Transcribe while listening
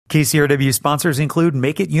KCRW sponsors include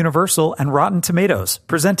Make It Universal and Rotten Tomatoes,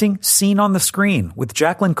 presenting Scene on the Screen with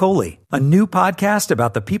Jacqueline Coley, a new podcast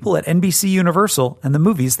about the people at NBC Universal and the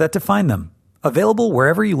movies that define them. Available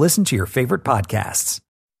wherever you listen to your favorite podcasts.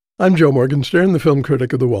 I'm Joe Morgenstern, the film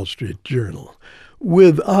critic of the Wall Street Journal.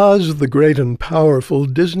 With Oz the Great and Powerful,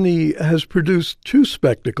 Disney has produced two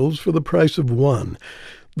spectacles for the price of one.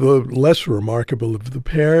 The less remarkable of the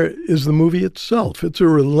pair is the movie itself. It's a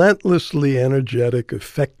relentlessly energetic,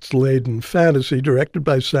 effects-laden fantasy directed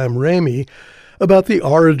by Sam Raimi about the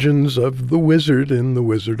origins of the wizard in The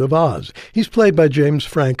Wizard of Oz. He's played by James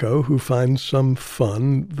Franco, who finds some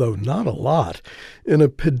fun, though not a lot, in a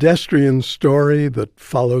pedestrian story that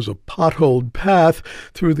follows a potholed path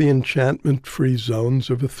through the enchantment-free zones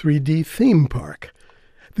of a 3D theme park.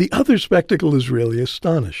 The other spectacle is really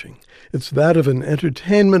astonishing. It's that of an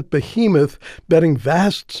entertainment behemoth betting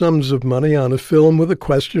vast sums of money on a film with a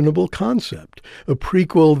questionable concept, a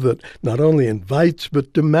prequel that not only invites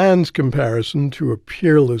but demands comparison to a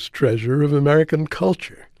peerless treasure of American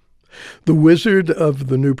culture. The wizard of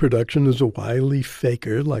the new production is a wily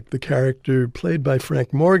faker like the character played by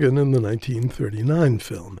Frank Morgan in the 1939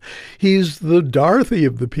 film. He's the Dorothy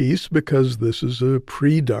of the piece because this is a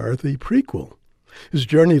pre-Dorothy prequel. His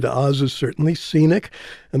journey to Oz is certainly scenic,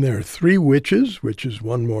 and there are three witches, which is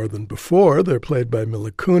one more than before. They're played by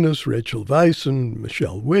Mila Kunis, Rachel Weisz, and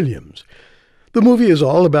Michelle Williams. The movie is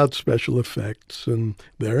all about special effects, and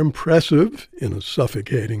they're impressive in a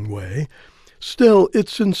suffocating way. Still,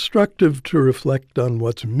 it's instructive to reflect on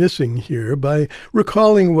what's missing here by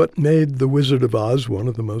recalling what made The Wizard of Oz one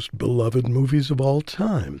of the most beloved movies of all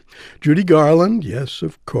time. Judy Garland, yes,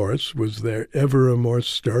 of course, was there ever a more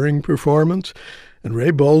stirring performance, and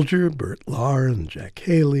Ray Bolger, Burt Lahr, and Jack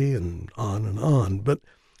Haley, and on, but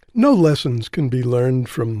no lessons can be learned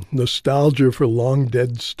from nostalgia for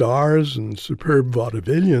long-dead stars and superb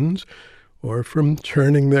vaudevillians, or from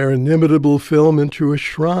turning their inimitable film into a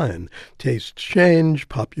shrine. Tastes change,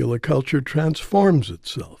 popular culture transforms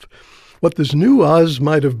itself. What this new Oz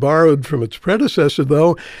might have borrowed from its predecessor,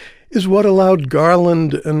 though, is what allowed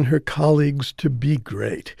Garland and her colleagues to be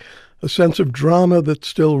great, a sense of drama that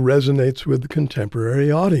still resonates with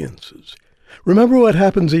contemporary audiences. Remember what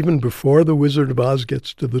happens even before The Wizard of Oz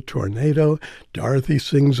gets to the tornado? Dorothy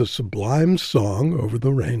sings a sublime song over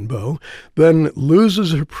the rainbow, then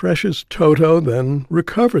loses her precious Toto, then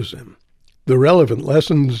recovers him. The relevant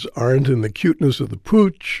lessons aren't in the cuteness of the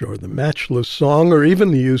pooch or the matchless song or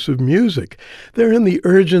even the use of music. They're in the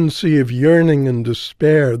urgency of yearning and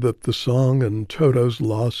despair that the song and Toto's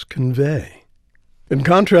loss convey. In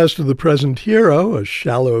contrast to the present hero, a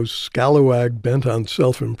shallow scalawag bent on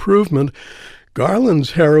self-improvement,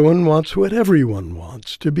 Garland's heroine wants what everyone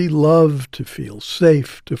wants, to be loved, to feel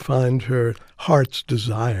safe, to find her heart's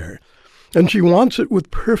desire. And she wants it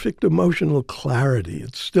with perfect emotional clarity.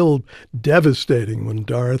 It's still devastating when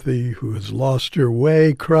Dorothy, who has lost her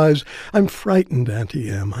way, cries, "I'm frightened, Auntie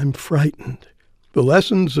Em, I'm frightened." The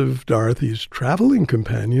lessons of Dorothy's traveling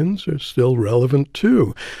companions are still relevant,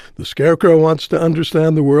 too. The Scarecrow wants to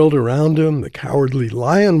understand the world around him, the Cowardly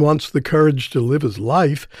Lion wants the courage to live his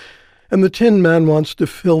life, and the Tin Man wants to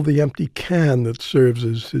fill the empty can that serves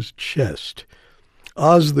as his chest.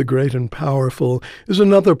 Oz the Great and Powerful is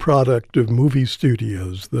another product of movie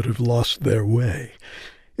studios that have lost their way.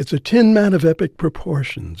 It's a Tin Man of epic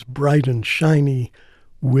proportions, bright and shiny,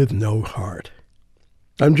 with no heart.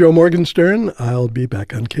 I'm Joe Morgenstern. I'll be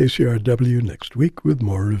back on KCRW next week with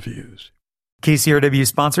more reviews. KCRW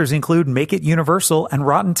sponsors include Make It Universal and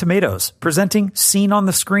Rotten Tomatoes, presenting Scene on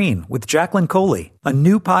the Screen with Jacqueline Coley, a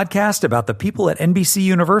new podcast about the people at NBC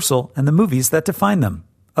Universal and the movies that define them.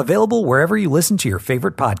 Available wherever you listen to your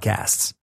favorite podcasts.